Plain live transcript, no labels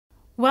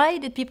Why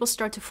did people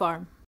start to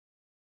farm?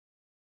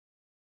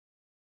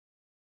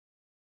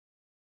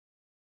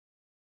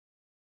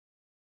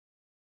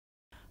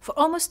 For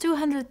almost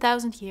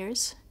 200,000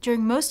 years,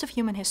 during most of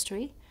human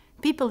history,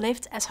 people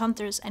lived as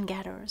hunters and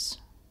gatherers.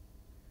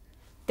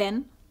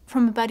 Then,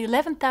 from about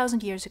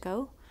 11,000 years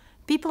ago,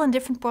 people in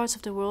different parts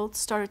of the world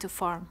started to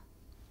farm.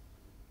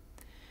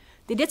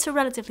 They did so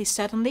relatively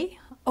suddenly,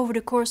 over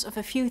the course of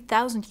a few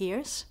thousand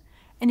years,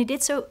 and they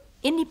did so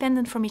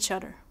independent from each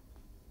other.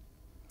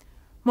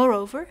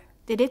 Moreover,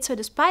 they did so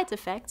despite the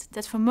fact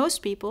that for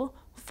most people,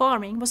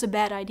 farming was a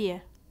bad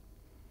idea.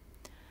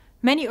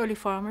 Many early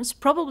farmers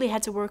probably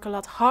had to work a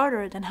lot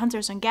harder than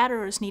hunters and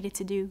gatherers needed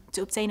to do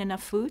to obtain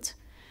enough food,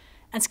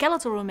 and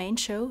skeletal remains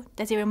show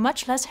that they were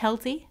much less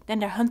healthy than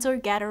their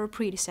hunter-gatherer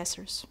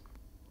predecessors.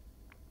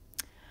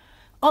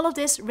 All of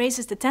this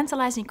raises the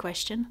tantalizing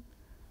question: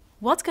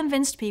 what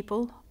convinced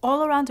people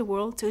all around the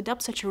world to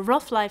adopt such a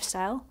rough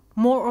lifestyle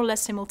more or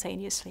less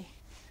simultaneously?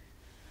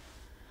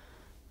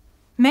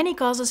 Many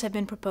causes have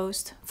been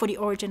proposed for the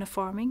origin of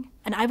farming,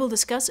 and I will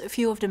discuss a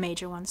few of the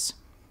major ones.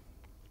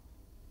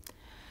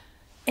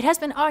 It has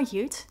been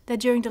argued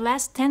that during the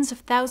last tens of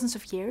thousands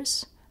of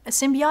years, a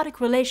symbiotic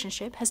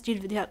relationship has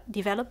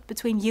developed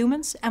between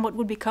humans and what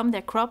would become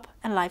their crop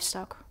and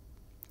livestock.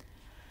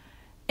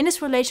 In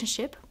this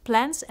relationship,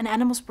 plants and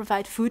animals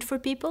provide food for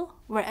people,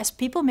 whereas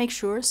people make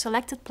sure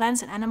selected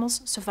plants and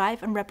animals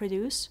survive and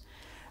reproduce,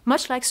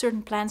 much like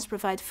certain plants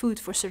provide food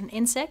for certain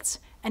insects,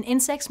 and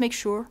insects make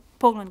sure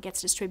pollen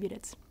gets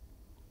distributed.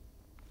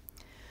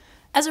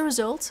 As a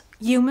result,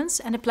 humans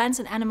and the plants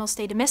and animals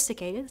they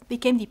domesticated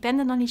became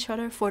dependent on each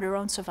other for their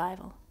own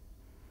survival.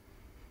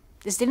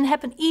 This didn't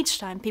happen each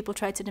time people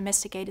tried to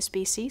domesticate a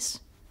species.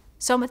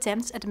 Some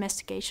attempts at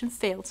domestication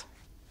failed.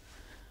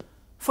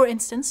 For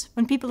instance,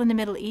 when people in the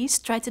Middle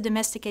East tried to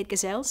domesticate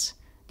gazelles,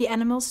 the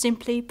animals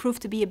simply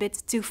proved to be a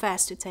bit too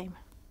fast to tame.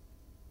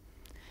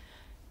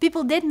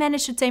 People did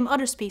manage to tame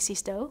other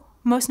species though,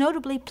 most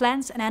notably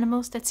plants and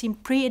animals that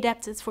seemed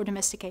pre-adapted for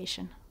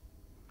domestication.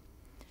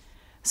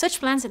 Such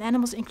plants and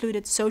animals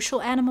included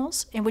social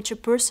animals, in which a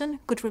person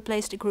could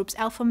replace the group's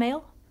alpha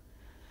male,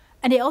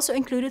 and they also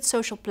included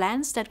social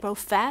plants that grow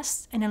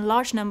fast and in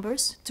large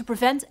numbers to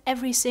prevent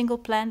every single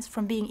plant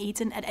from being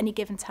eaten at any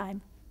given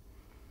time.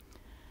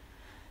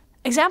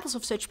 Examples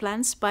of such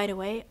plants, by the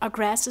way, are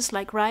grasses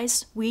like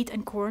rice, wheat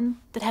and corn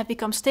that have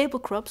become staple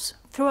crops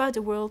throughout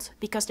the world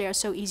because they are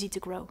so easy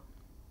to grow.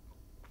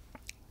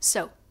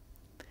 So,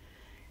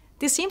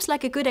 this seems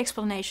like a good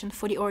explanation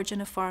for the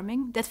origin of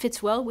farming that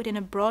fits well within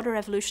a broader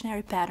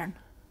evolutionary pattern.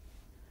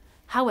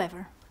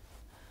 However,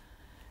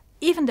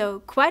 even though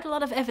quite a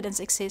lot of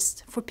evidence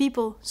exists for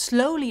people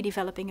slowly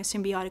developing a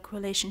symbiotic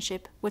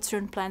relationship with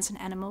certain plants and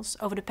animals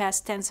over the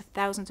past tens of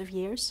thousands of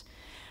years,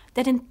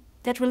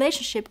 that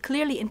relationship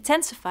clearly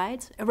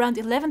intensified around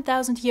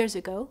 11,000 years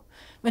ago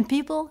when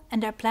people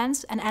and their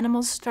plants and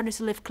animals started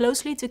to live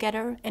closely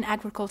together in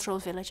agricultural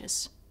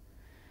villages.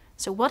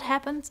 So what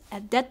happened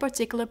at that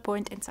particular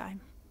point in time?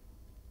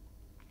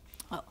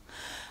 Well,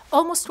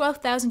 almost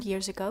 12,000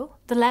 years ago,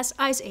 the last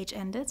ice age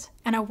ended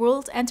and our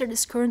world entered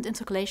its current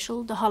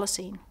interglacial, the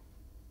Holocene.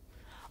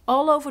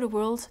 All over the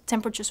world,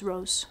 temperatures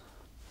rose.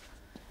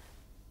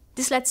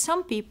 This led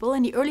some people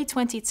in the early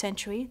 20th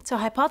century to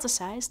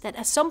hypothesize that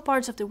as some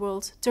parts of the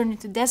world turned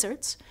into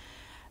deserts,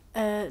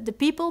 the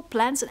people,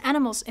 plants and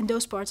animals in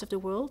those parts of the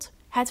world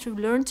had to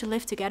learn to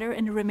live together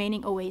in the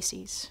remaining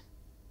oases.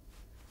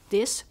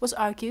 This, was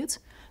argued,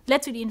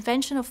 led to the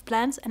invention of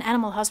plant and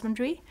animal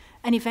husbandry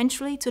and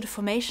eventually to the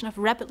formation of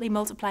rapidly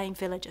multiplying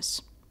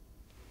villages.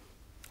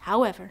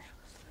 However,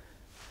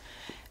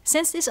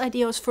 since this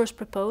idea was first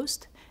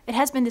proposed, it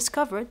has been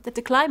discovered that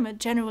the climate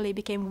generally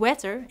became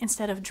wetter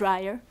instead of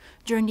drier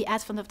during the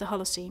advent of the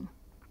Holocene.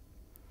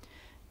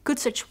 Could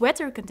such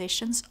wetter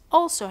conditions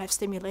also have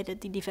stimulated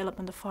the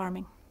development of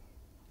farming?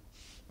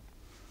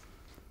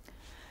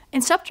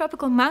 In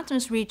subtropical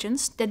mountainous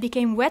regions that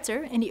became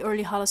wetter in the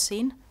early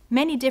Holocene,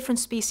 many different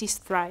species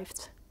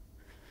thrived.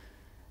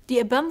 The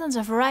abundance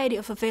and variety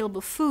of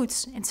available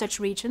foods in such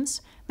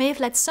regions may have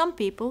led some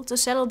people to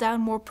settle down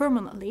more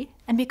permanently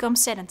and become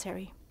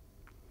sedentary.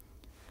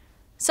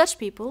 Such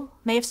people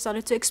may have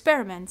started to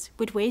experiment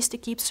with ways to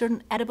keep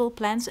certain edible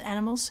plants and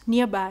animals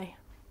nearby.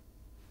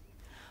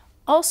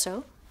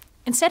 Also,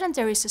 in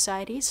sedentary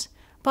societies,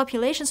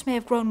 populations may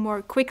have grown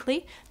more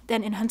quickly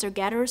than in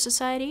hunter-gatherer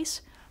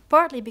societies,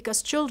 partly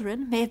because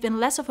children may have been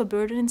less of a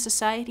burden in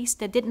societies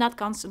that did not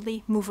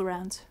constantly move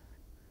around.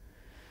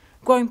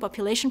 Growing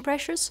population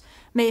pressures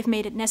may have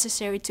made it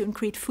necessary to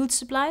increase food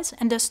supplies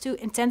and thus to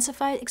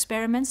intensify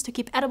experiments to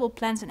keep edible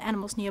plants and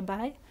animals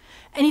nearby,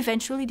 and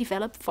eventually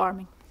develop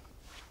farming.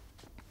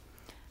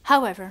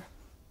 However,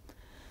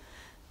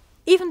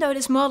 even though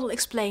this model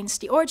explains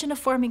the origin of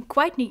farming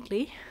quite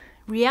neatly,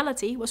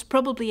 reality was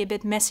probably a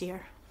bit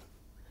messier.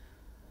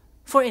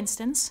 For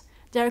instance,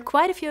 there are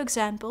quite a few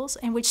examples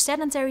in which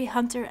sedentary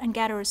hunter and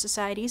gatherer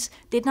societies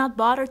did not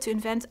bother to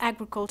invent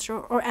agriculture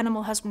or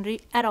animal husbandry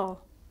at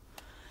all.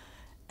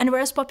 And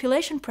whereas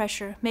population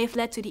pressure may have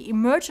led to the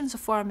emergence of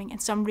farming in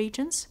some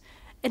regions,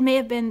 it may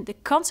have been the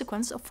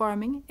consequence of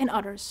farming in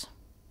others.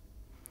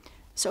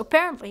 So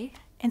apparently,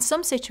 in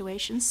some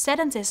situations,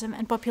 sedentism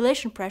and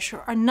population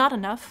pressure are not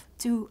enough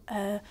to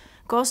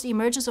cause the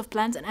emergence of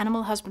plant and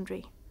animal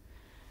husbandry.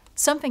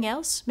 Something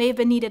else may have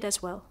been needed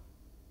as well.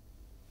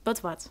 But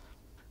what?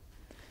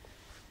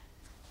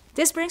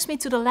 This brings me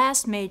to the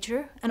last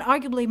major and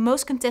arguably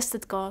most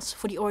contested cause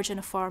for the origin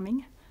of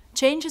farming: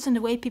 changes in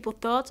the way people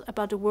thought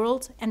about the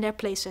world and their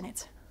place in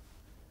it.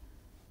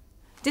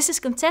 This is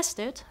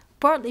contested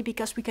partly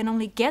because we can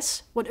only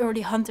guess what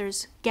early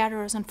hunters,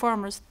 gatherers and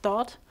farmers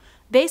thought,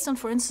 based on,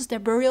 for instance, their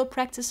burial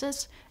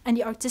practices and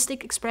the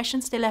artistic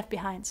expressions they left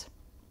behind.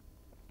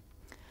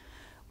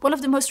 One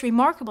of the most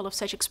remarkable of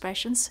such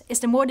expressions is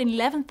the more than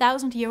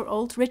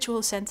 11,000-year-old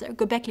ritual center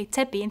Göbekli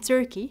Tepe in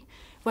Turkey,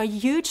 where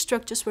huge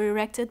structures were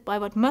erected by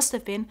what must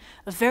have been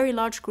a very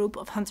large group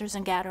of hunters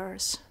and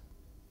gatherers.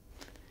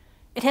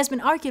 It has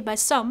been argued by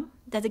some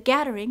that the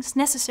gatherings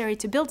necessary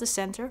to build the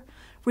center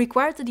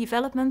required the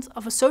development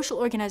of a social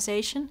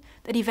organization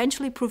that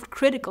eventually proved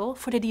critical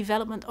for the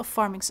development of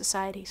farming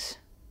societies.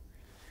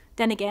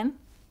 Then again,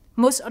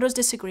 most others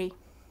disagree.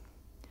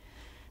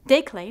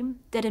 They claim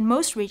that in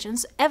most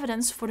regions,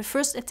 evidence for the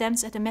first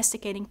attempts at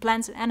domesticating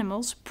plants and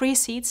animals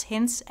precedes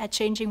hints at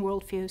changing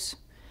worldviews.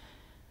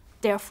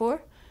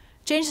 Therefore,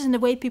 changes in the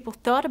way people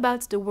thought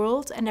about the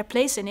world and their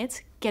place in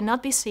it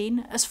cannot be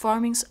seen as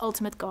farming's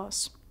ultimate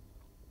cause.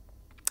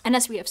 And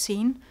as we have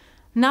seen,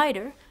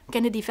 neither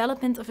can the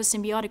development of a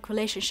symbiotic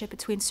relationship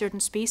between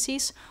certain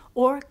species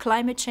or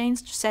climate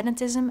change,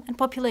 sedentism, and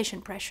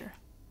population pressure.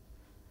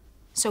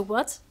 So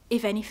what,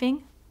 if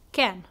anything,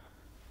 can?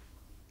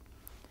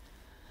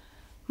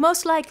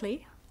 Most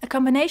likely, a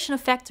combination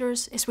of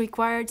factors is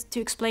required to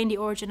explain the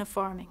origin of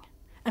farming,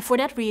 and for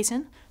that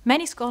reason,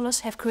 many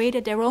scholars have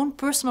created their own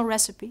personal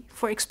recipe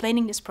for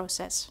explaining this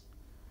process.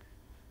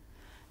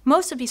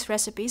 Most of these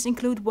recipes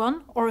include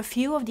one or a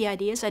few of the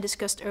ideas I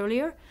discussed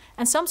earlier,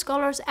 and some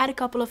scholars add a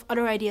couple of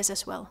other ideas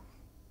as well.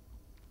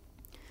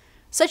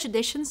 Such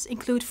additions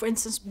include, for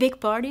instance, big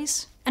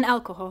parties and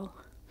alcohol.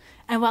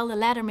 And while the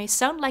latter may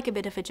sound like a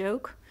bit of a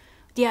joke,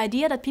 the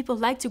idea that people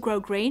like to grow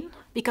grain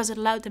because it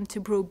allowed them to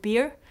brew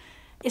beer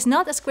is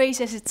not as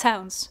crazy as it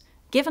sounds,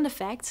 given the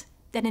fact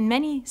that in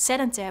many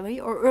sedentary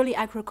or early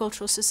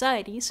agricultural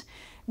societies,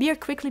 beer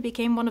quickly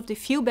became one of the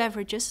few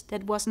beverages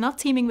that was not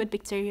teeming with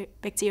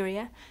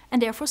bacteria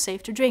and therefore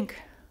safe to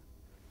drink.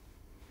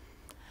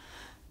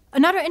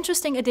 Another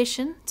interesting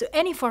addition to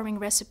any farming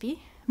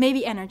recipe may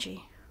be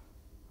energy.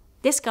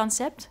 This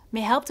concept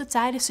may help to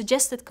tie the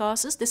suggested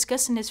causes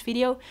discussed in this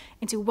video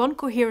into one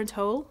coherent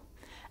whole,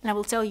 and I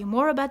will tell you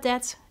more about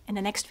that in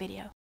the next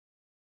video.